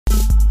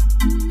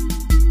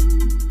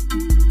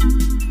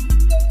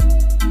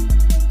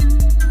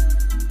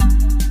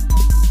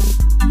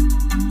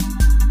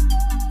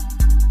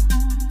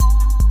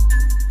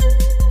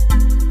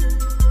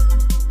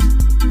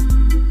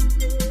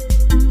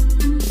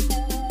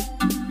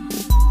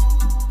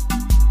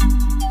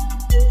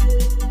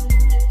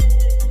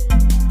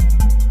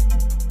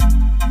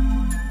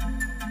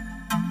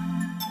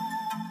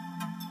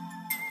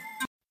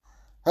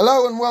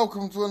Hello and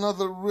welcome to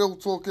another Real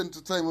Talk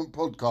Entertainment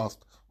podcast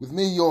with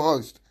me, your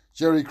host,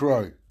 Jerry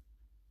Crow.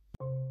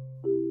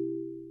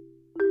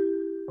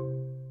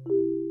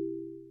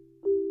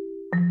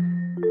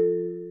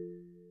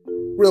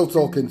 Real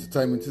Talk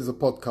Entertainment is a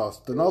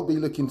podcast and I'll be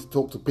looking to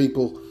talk to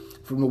people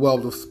from the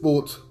world of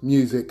sport,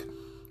 music,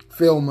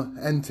 film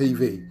and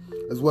TV,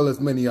 as well as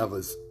many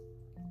others.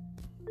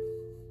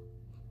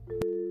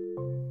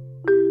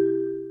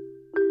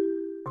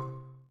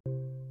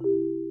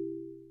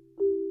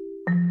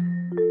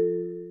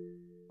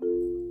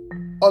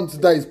 On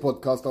today's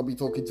podcast, I'll be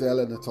talking to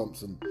Eleanor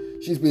Thompson.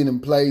 She's been in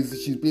plays,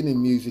 she's been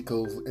in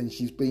musicals, and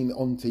she's been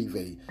on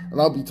TV.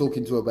 And I'll be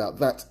talking to her about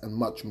that and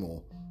much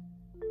more.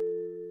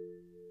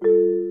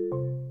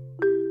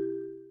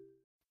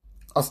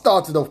 I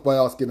started off by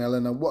asking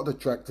Eleanor what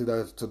attracted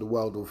her to the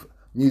world of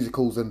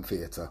musicals and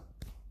theatre.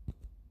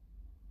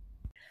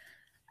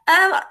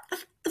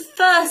 The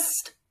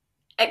first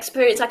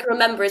experience I can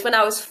remember is when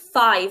I was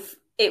 5.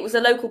 It was a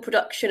local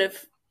production of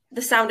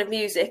The Sound of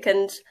Music,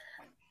 and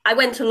I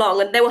went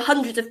along and there were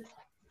hundreds of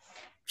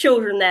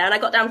children there and I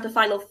got down to the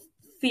final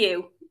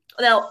few.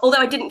 Although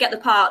I didn't get the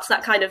parts,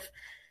 that kind of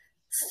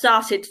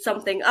started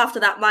something. After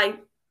that, my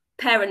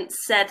parents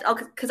said,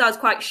 because I was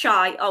quite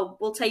shy,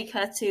 we'll take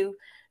her to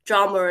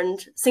drama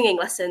and singing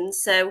lessons.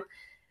 So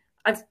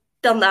I've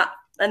done that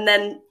and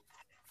then,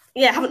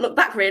 haven't looked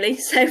back really.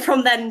 So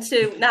from then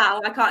to now,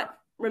 I can't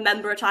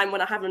remember a time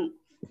when I haven't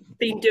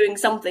been doing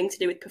something to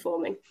do with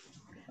performing.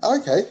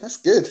 Okay, that's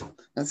good.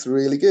 That's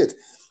really good.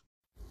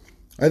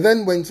 I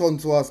then went on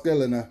to ask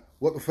Eleanor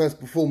what the first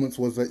performance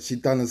was that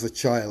she'd done as a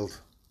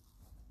child.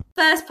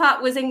 First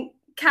part was in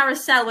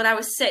Carousel when I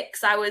was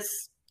 6. I was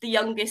the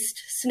youngest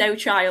snow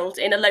child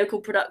in a local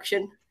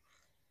production.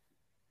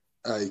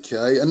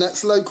 Okay, and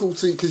that's local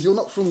too, because you're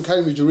not from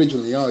Cambridge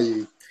originally, are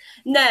you?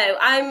 No,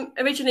 I'm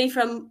originally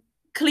from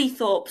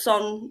Cleethorpes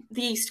on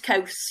the east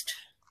coast,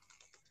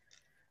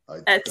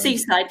 a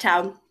seaside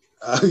town.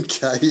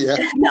 Okay, yeah.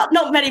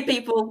 Not many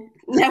people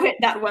know it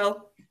that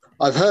well.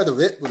 I've heard of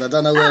it, but I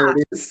don't know where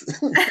it is.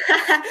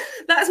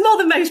 That's more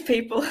than most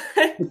people.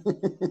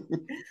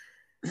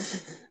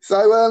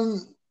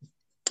 So,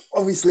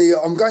 obviously,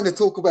 I'm going to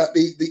talk about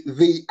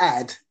the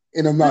ad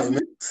in a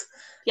moment.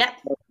 Yeah.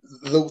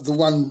 The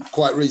one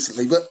quite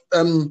recently. But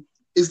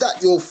is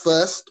that your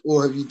first,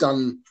 or have you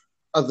done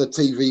other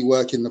TV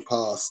work in the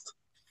past?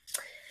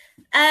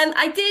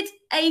 I did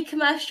a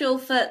commercial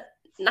for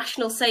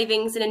National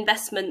Savings and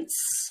Investments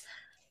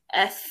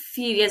a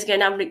few years ago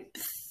now,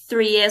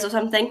 3 years or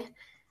something.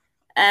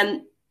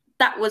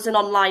 That was an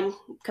online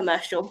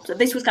commercial. So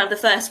this was kind of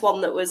the first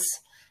one that was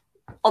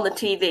on the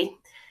TV.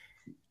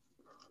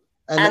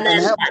 And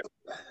then,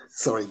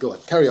 sorry, go on,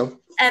 carry on.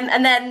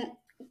 And then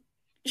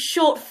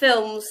short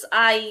films,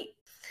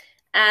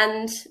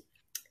 and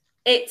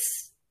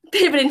it's a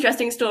bit of an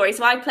interesting story.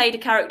 So I played a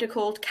character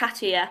called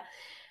Katia,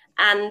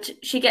 and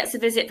she gets a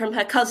visit from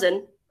her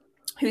cousin,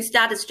 whose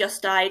dad has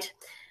just died.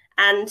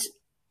 And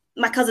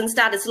my cousin's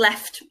dad has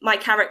left my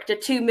character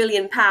 £2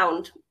 million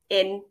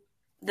in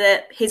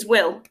his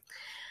will.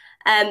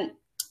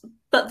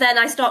 But then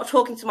I start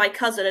talking to my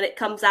cousin and it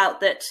comes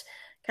out that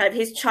kind of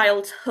his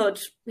childhood,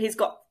 he's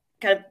got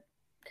kind of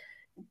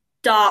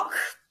dark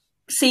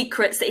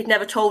secrets that he'd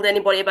never told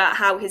anybody about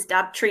how his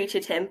dad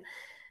treated him.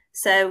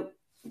 So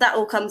that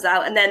all comes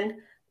out. And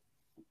then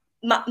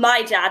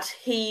my dad,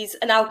 he's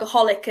an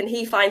alcoholic and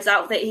he finds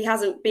out that he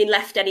hasn't been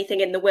left anything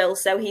in the will.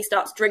 So he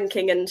starts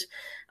drinking and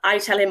I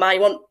tell him I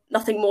want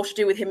nothing more to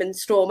do with him and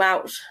storm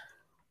out.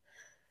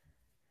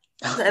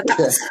 So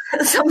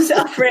that sums it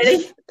up,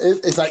 really.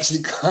 It's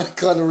actually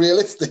kind of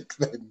realistic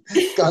then.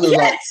 Kind of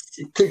like,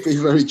 it could be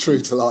very true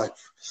to life.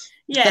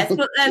 Yes,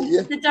 but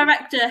the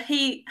director,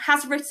 he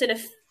has written a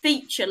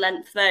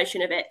feature-length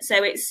version of it.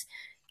 So it's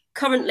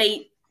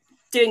currently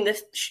doing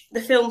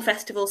the film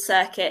festival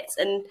circuit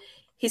and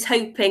he's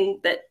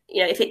hoping that,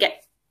 if it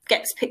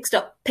gets picked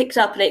up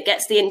and it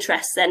gets the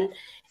interest, then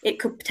it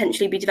could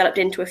potentially be developed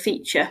into a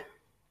feature.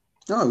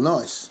 Oh,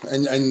 nice.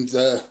 And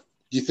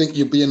do you think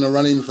you'll be in the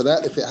running for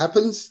that if it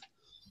happens?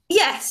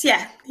 Yes,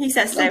 yeah, he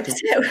says so.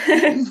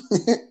 Okay.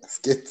 That's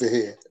good to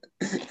hear.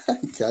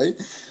 Okay.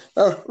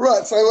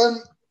 Right, so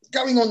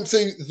going on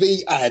to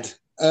the ad,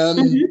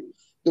 the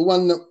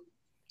one that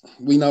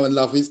we know and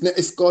love,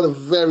 it's got a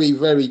very,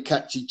 very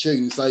catchy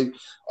tune. So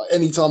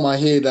anytime I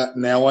hear that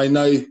now, I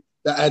know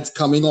that ad's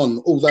coming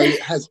on, although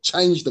it has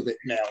changed a bit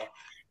now.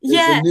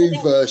 There's a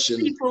new version.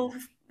 People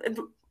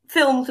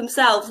filmed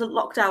themselves, a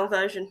lockdown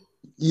version.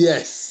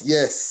 Yes.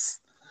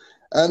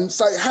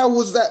 So how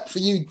was that for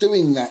you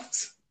doing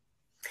that?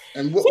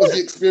 And what was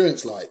the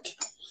experience like?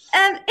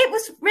 It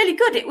was really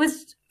good. It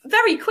was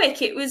very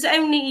quick. It was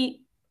only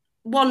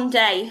one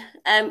day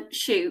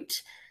shoot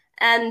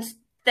and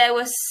there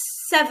were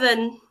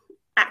 7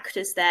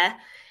 actors there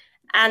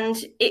and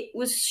it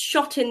was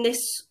shot in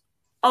this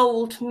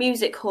old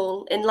music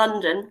hall in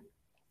London.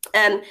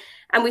 And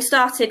we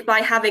started by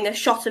having a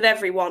shot of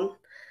everyone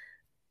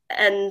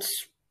and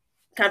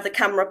kind of the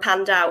camera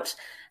panned out.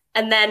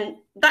 And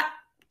then that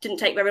didn't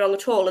take very long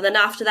at all. And then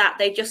after that,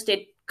 they just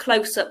did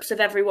close-ups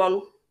of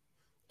everyone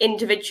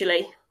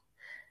individually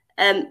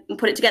and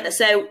put it together.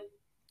 So,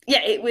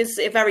 yeah, it was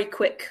a very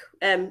quick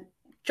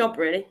job,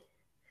 really.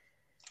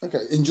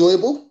 Okay,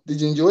 enjoyable?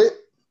 Did you enjoy it?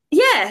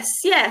 Yes,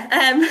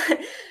 yeah.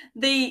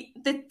 The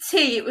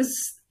tea, it was,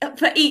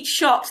 for each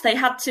shot, they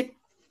had to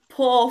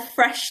pour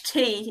fresh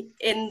tea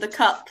in the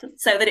cup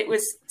so that it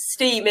was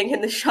steaming in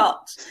the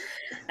shot.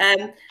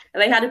 And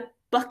they had a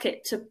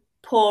bucket to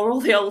pour all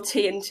the old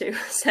tea into.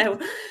 So,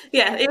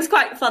 yeah, it was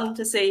quite fun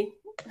to see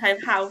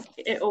how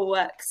it all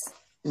works.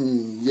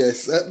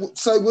 Yes.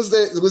 So was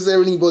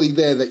there anybody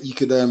there that you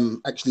could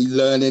actually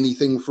learn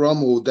anything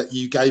from, or that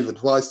you gave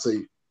advice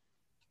to?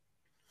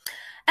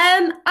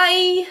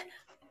 I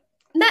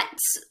met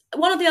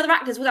one of the other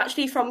actors was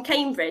actually from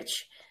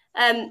Cambridge,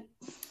 and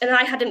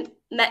I hadn't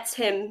met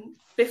him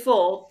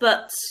before,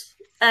 but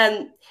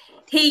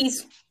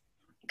he's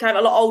kind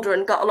of a lot older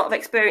and got a lot of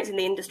experience in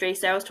the industry.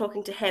 So I was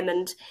talking to him,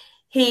 and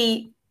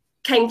he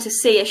came to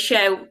see a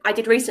show I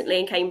did recently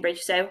in Cambridge.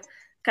 So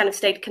kind of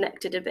stayed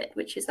connected a bit,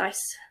 which is nice.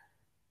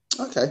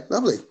 Okay,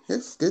 lovely.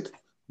 Yes, good.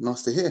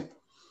 Nice to hear.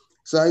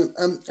 So,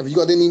 have you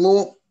got any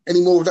more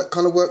of that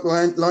kind of work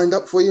lined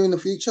up for you in the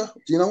future?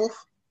 Do you know of?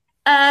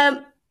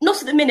 Not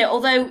at the minute,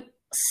 although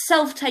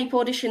self-tape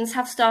auditions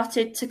have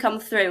started to come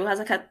through,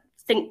 as I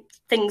think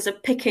things are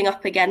picking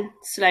up again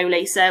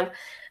slowly. So,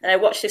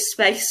 watch this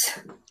space.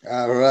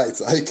 All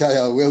right. Okay,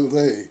 I will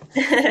do.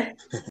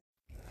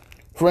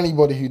 For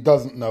anybody who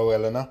doesn't know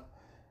Eleanor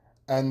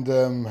and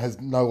has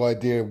no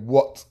idea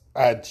what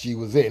ad she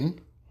was in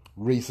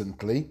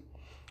recently,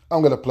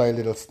 I'm going to play a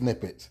little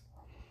snippet.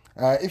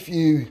 If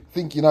you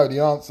think you know the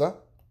answer,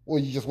 or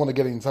you just want to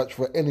get in touch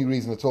for any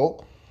reason at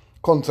all,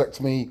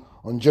 contact me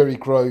on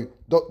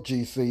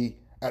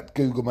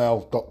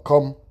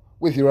jerrycrow.gc@googlemail.com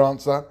with your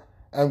answer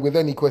and with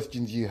any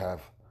questions you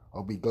have.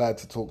 I'll be glad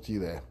to talk to you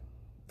there.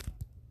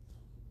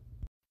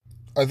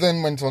 I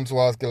then went on to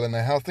ask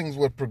Eleanor how things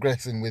were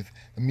progressing with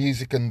the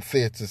music and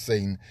theatre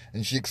scene,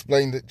 and she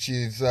explained that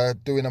she's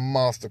doing a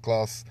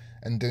masterclass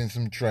and doing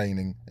some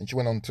training, and she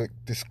went on to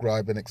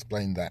describe and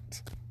explain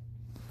that.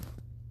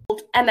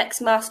 Called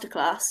MX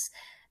Masterclass,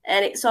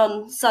 and it's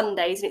on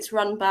Sundays, and it's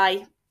run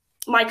by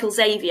Michael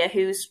Xavier,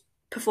 who's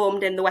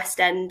performed in the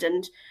West End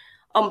and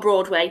on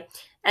Broadway,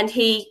 and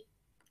he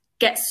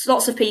gets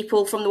lots of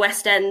people from the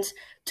West End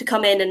to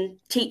come in and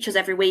teach us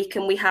every week,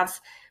 and we've had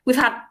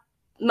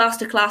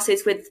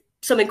masterclasses with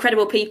some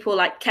incredible people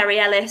like Kerry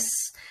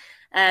Ellis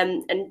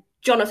and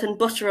Jonathan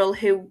Butterell,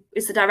 who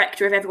is the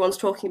director of Everyone's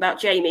Talking About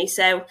Jamie.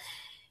 So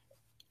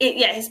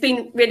it's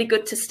been really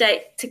good to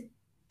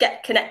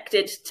get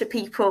connected to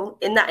people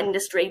in that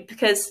industry,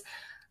 because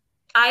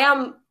I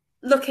am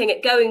looking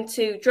at going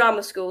to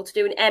drama school to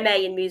do an MA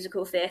in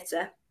musical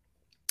theatre.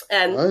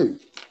 Oh,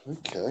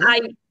 okay.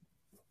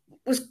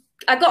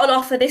 I got an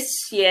offer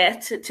this year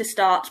to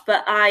start,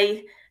 but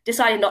I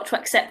decided not to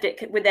accept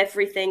it with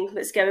everything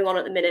that's going on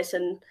at the minute,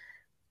 and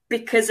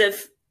because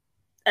of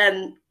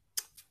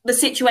the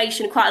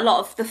situation, quite a lot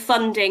of the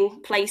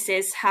funding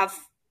places have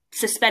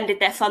suspended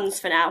their funds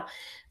for now.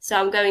 So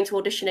I'm going to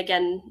audition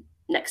again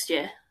next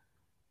year.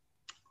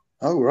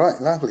 Oh, right,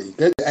 lovely.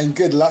 Good, and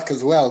good luck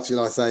as well,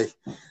 shall I say.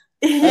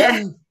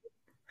 Yeah.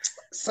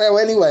 So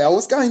anyway, I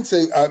was going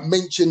to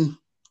mention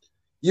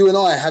you and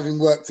I having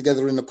worked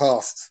together in the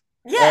past.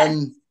 Yeah.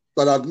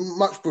 But I'd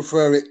much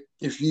prefer it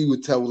if you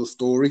would tell the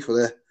story for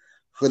the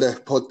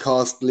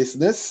podcast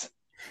listeners.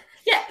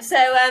 Yeah. So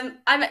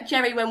I met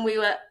Jerry when we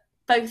were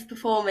both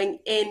performing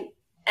in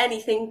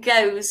Anything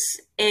Goes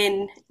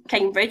in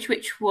Cambridge,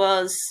 which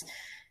was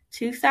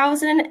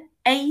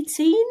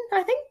 2018,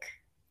 I think.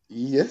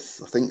 Yes,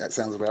 I think that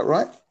sounds about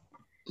right.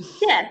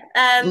 Yeah.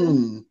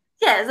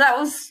 Yeah, that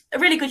was a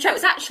really good show. It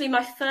was actually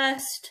my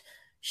first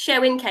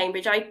show in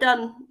Cambridge. I'd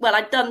done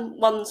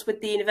ones with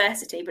the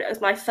university, but it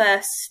was my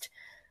first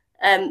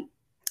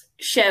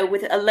show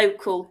with a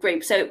local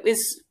group. So it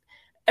was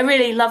a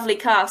really lovely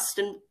cast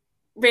and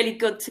really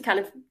good to kind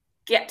of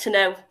get to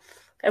know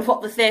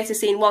what the theatre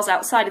scene was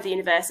outside of the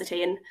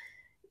university. And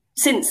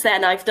since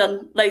then, I've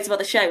done loads of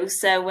other shows.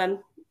 So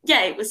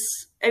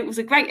it was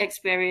a great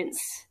experience.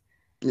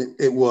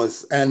 It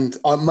was, and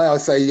may I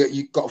say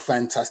you've got a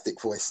fantastic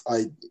voice.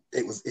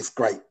 It's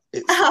great.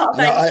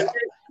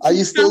 Are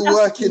you still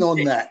working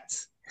on that?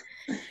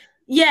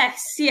 Yes,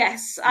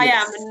 I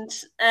am,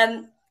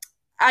 and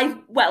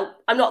I'm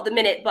not at the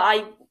minute, but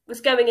I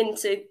was going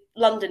into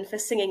London for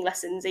singing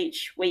lessons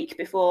each week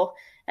before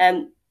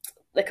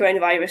the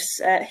coronavirus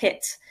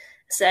hit.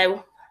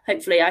 So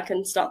hopefully I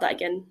can start that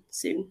again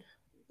soon.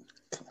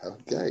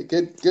 Okay,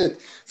 good.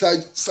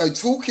 So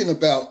talking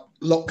about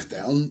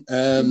lockdown,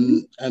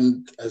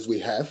 and as we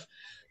have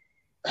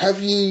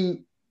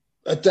you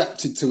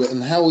adapted to it,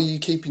 and how are you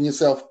keeping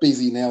yourself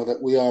busy now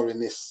that we are in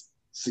this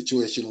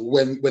situation, or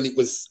when it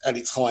was at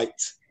its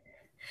height?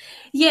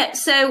 Yeah,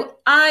 so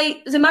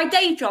my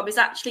day job is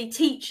actually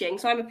teaching,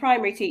 so I'm a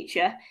primary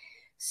teacher.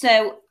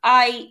 So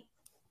I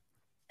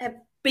have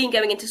been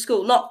going into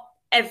school, not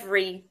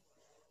every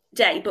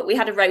day, but we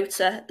had a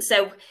rota.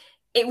 So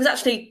it was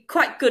actually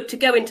quite good to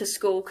go into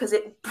school because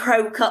it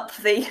broke up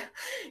the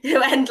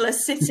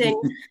endless sitting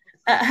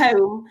at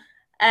home.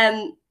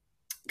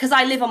 Because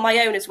I live on my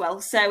own as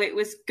well, so it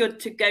was good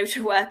to go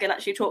to work and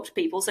actually talk to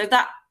people. So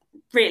that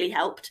really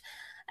helped.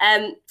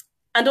 And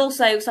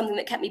also something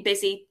that kept me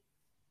busy,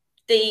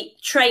 the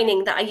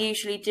training that I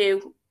usually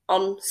do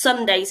on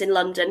Sundays in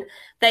London,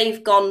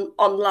 they've gone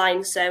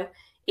online. So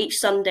each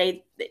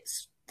Sunday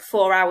it's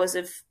 4 hours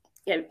of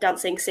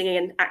dancing, singing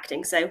and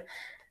acting. So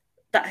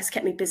that has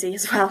kept me busy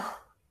as well.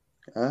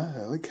 Ah,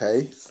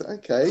 okay.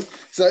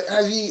 So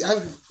have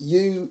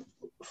you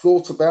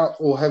thought about,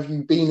 or have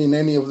you been in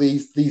any of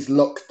these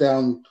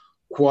lockdown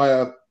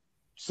choir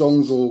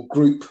songs or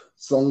group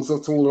songs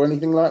at all or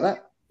anything like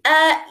that?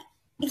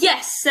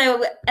 Yes.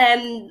 So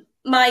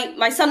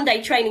my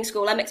Sunday training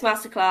school, MX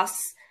Masterclass,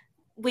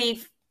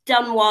 we've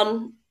done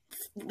one.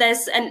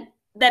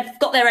 They've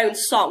got their own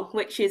song,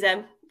 which is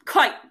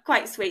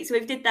quite sweet. So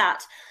we've did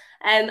that.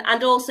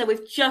 And also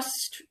we've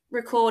just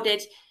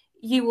recorded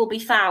You Will Be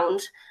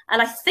Found.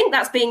 And I think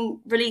that's being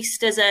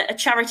released as a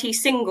charity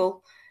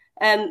single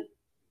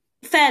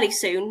fairly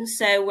soon.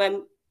 So,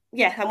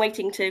 I'm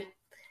waiting to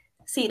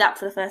see that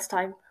for the first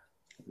time.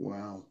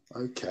 Wow.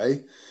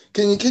 Okay.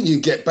 Can you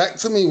get back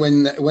to me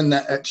when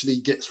that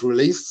actually gets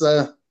released?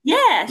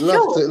 Yeah,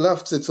 sure.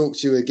 Love to talk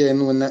to you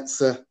again when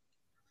that's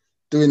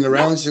doing the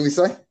rounds, shall we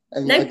say?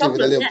 And no problem,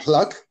 give it a little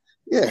plug.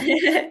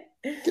 Yeah.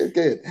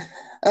 Good.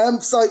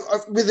 So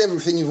with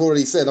everything you've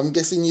already said, I'm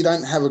guessing you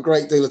don't have a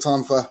great deal of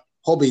time for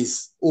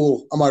hobbies,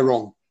 or am I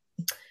wrong?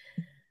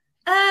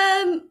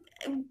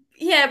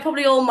 Yeah,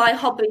 probably all my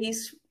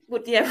hobbies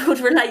would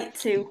relate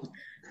to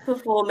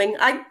performing.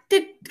 I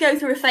did go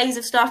through a phase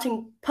of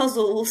starting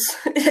puzzles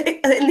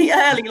in the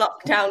early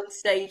lockdown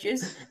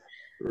stages.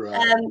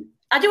 Right.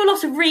 I do a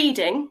lot of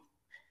reading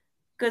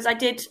because I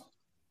did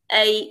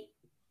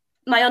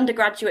my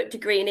undergraduate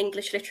degree in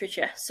English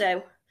literature.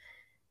 So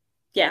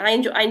yeah, I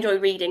enjoy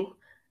reading,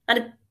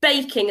 and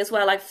baking as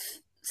well. I've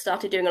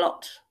started doing a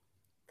lot.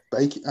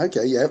 Baking.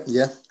 Okay.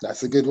 Yeah.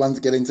 That's a good one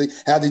to get into.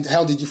 How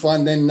did you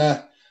find then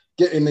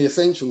getting the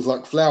essentials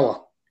like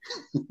flour?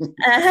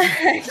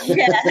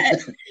 Yeah,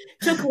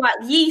 took a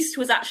while. Yeast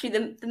was actually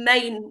the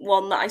main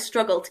one that I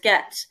struggled to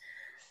get.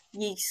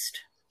 Yeast.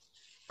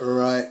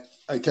 Right.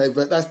 Okay,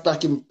 but that's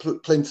back in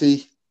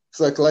plenty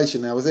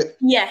circulation now, is it?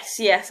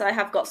 Yes, I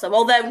have got some.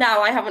 Although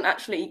now I haven't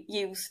actually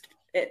used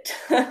it.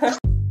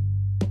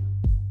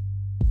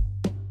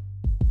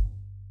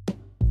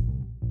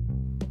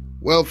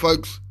 Well,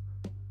 folks,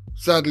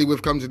 sadly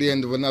we've come to the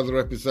end of another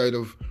episode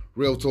of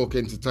Real Talk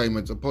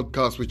Entertainment, a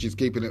podcast which is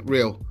keeping it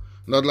real.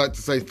 And I'd like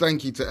to say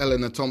thank you to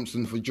Eleanor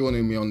Thompson for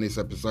joining me on this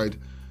episode.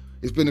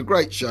 It's been a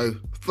great show,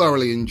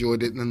 thoroughly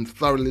enjoyed it and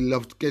thoroughly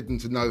loved getting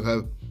to know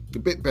her a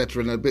bit better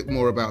and a bit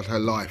more about her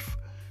life.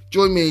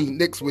 Join me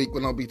next week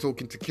when I'll be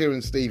talking to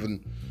Kieran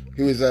Stephen,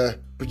 who is a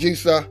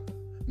producer,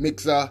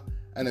 mixer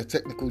and a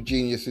technical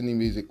genius in the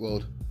music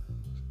world.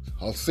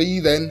 I'll see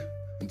you then.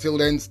 Until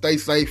then, stay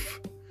safe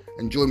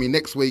and join me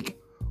next week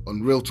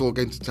on Real Talk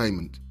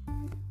Entertainment.